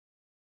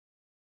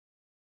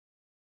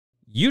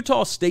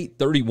Utah State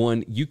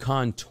 31,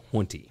 UConn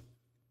 20.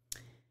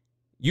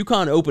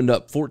 UConn opened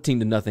up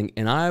 14-0,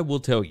 and I will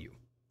tell you,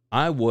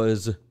 I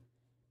was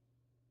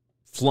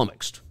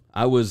flummoxed.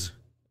 I was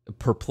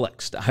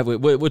perplexed.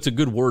 What's a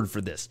good word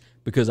for this?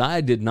 Because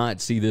I did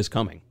not see this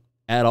coming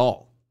at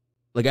all.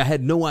 Like, I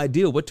had no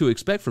idea what to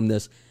expect from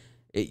this.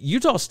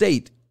 Utah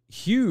State,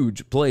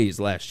 huge plays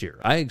last year.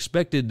 I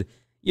expected,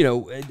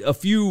 a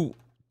few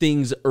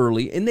things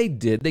early, and they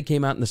did. They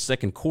came out in the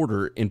second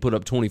quarter and put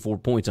up 24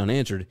 points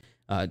unanswered.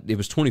 It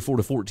was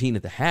 24-14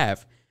 at the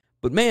half.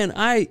 But, man,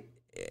 I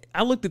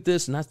looked at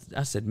this, and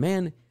I said,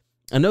 man,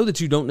 I know that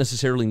you don't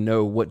necessarily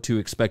know what to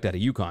expect out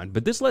of UConn,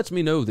 but this lets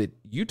me know that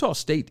Utah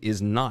State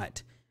is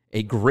not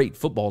a great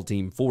football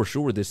team for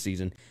sure this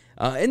season.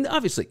 And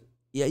obviously,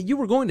 yeah, you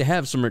were going to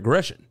have some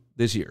regression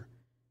this year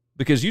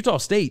because Utah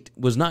State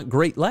was not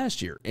great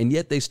last year, and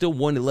yet they still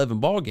won 11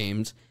 ball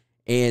games,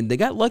 and they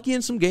got lucky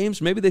in some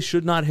games. Maybe they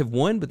should not have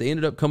won, but they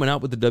ended up coming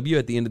out with the W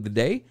at the end of the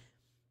day.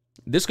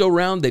 This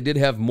go-round, they did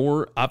have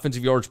more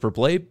offensive yards per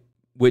play,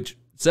 which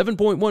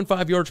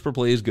 7.15 yards per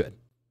play is good.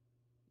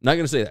 Not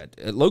going to say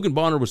that. Logan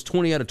Bonner was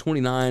 20 out of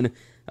 29.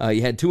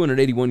 He had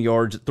 281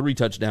 yards, 3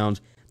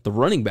 touchdowns. The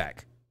running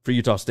back for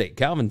Utah State,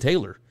 Calvin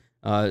Tyler,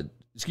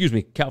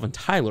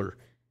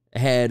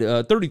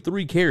 had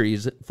 33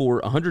 carries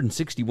for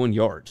 161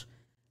 yards.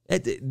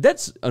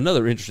 That's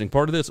another interesting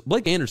part of this.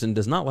 Blake Anderson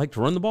does not like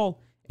to run the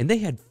ball, and they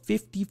had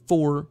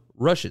 54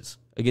 rushes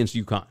against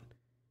UConn.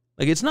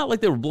 Like, it's not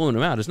like they were blowing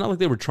them out. It's not like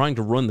they were trying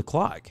to run the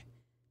clock.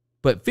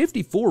 But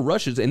 54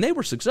 rushes, and they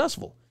were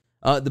successful.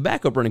 The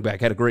backup running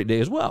back had a great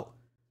day as well.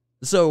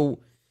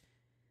 So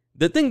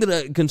the thing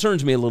that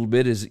concerns me a little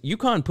bit is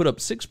UConn put up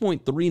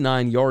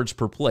 6.39 yards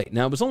per play.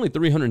 Now, it was only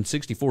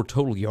 364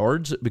 total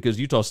yards because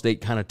Utah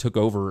State kind of took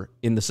over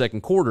in the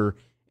second quarter,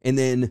 and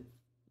then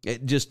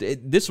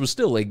this was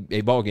still a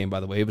ball game, by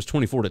the way. It was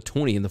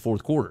 24-20 in the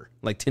fourth quarter,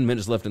 like 10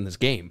 minutes left in this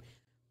game.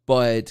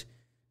 But,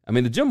 I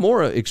mean, the Jim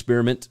Mora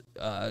experiment,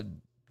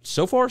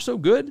 so far so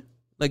good.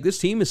 Like, this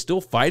team is still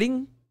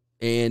fighting,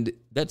 and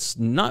that's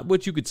not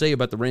what you could say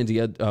about the Randy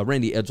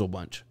Edsall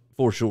bunch,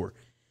 for sure.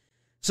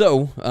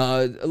 So,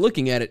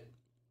 looking at it,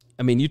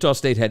 I mean, Utah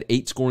State had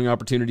 8 scoring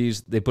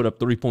opportunities. They put up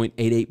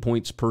 3.88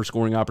 points per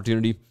scoring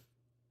opportunity.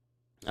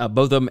 Both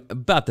of them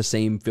about the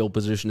same field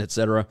position,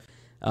 etc.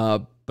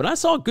 But I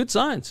saw good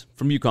signs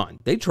from UConn.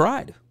 They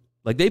tried.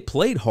 Like, they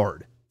played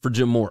hard for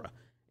Jim Mora.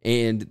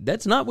 And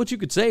that's not what you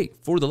could say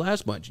for the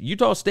last bunch.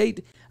 Utah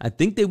State, I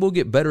think they will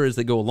get better as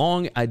they go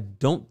along. I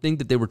don't think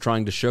that they were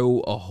trying to show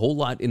a whole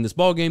lot in this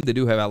ballgame. They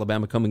do have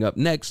Alabama coming up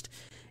next.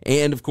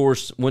 And, of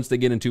course, once they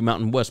get into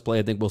Mountain West play,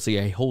 I think we'll see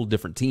a whole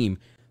different team.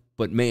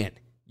 But, man,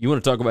 you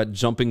want to talk about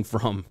jumping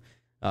from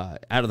out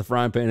of the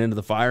frying pan into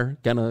the fire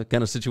kind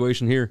of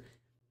situation here.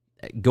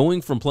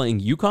 Going from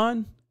playing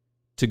UConn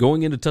to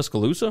going into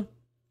Tuscaloosa,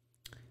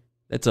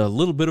 that's a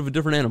little bit of a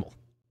different animal.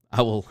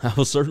 I will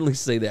certainly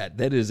say that.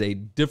 That is a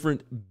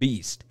different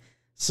beast.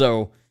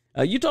 So,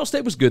 Utah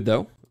State was good,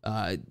 though.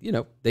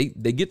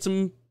 They get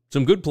some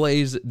good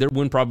plays. Their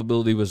win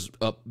probability was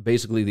up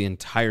basically the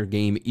entire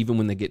game, even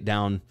when they get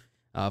down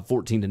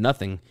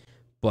 14-0.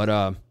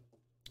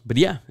 But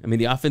yeah, I mean,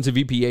 the offensive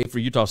EPA for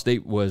Utah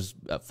State was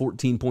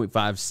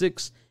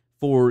 14.56.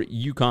 For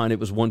UConn, it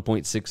was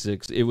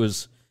 1.66. It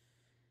was,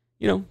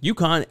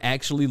 UConn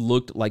actually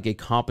looked like a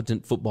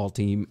competent football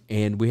team,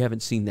 and we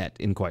haven't seen that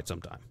in quite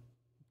some time.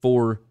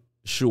 For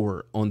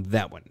sure on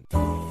that one.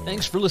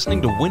 Thanks for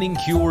listening to Winning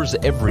Cures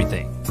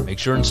Everything. Make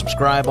sure and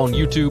subscribe on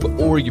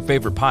YouTube or your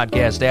favorite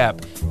podcast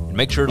app, and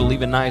make sure to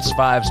leave a nice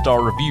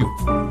 5-star review.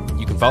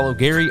 You can follow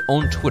Gary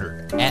on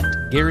Twitter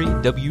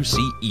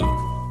 @GaryWCE,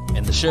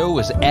 and the show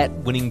is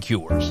 @Winning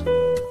Cures.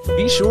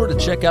 Be sure to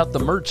check out the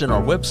merch in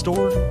our web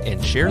store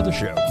and share the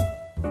show.